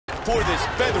For this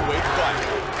featherweight fight,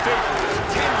 Faber is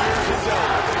 10 years his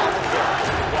elder. Oliveira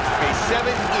will have a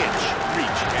 7-inch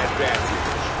reach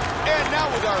advantage. And now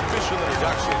with our official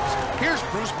introductions, here's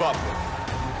Bruce Buffer.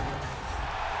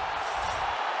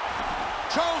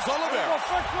 Charles Oliveira.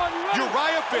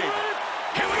 Urijah Faber.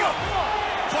 Here we go.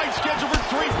 Fight scheduled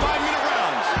for 3 5-minute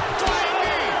rounds. Flying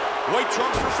knee. White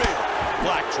trunks for Faber.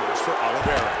 Black trunks for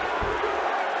Oliveira.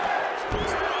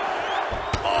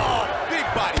 Oh, big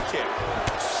body kick.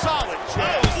 Solid jab.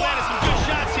 Oh, he's landed some good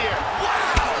shots here.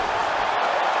 Wow.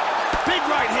 Big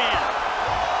right hand.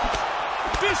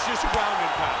 Vicious ground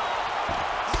and pound.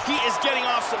 He is getting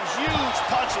off some huge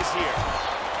punches here.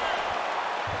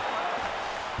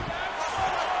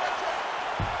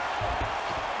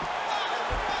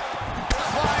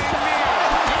 Flying knee.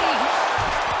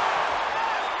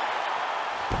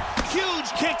 Huge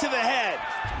kick to the head.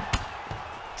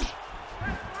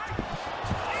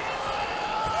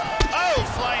 Oh,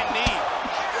 flying knee.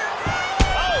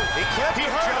 Oh, He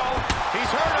hurt him.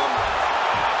 He's hurt him.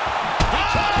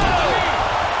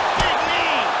 big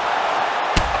knee.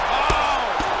 Oh,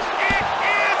 it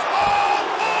is all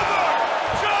over.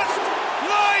 Just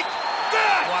like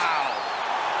that.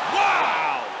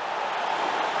 Wow.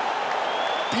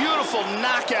 Beautiful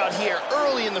knockout here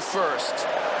early in the first.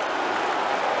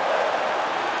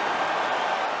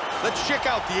 Let's check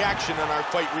out the action on our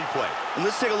fight replay. And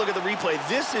let's take a look at the replay.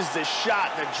 This is the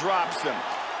shot that drops him.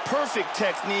 Perfect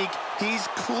technique. He's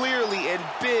clearly in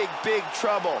big, big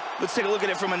trouble. Let's take a look at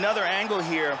it from another angle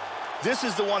here. This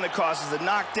is the one that causes the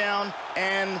knockdown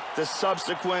and the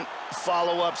subsequent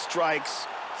follow-up strikes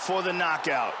for the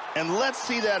knockout. And let's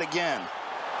see that again.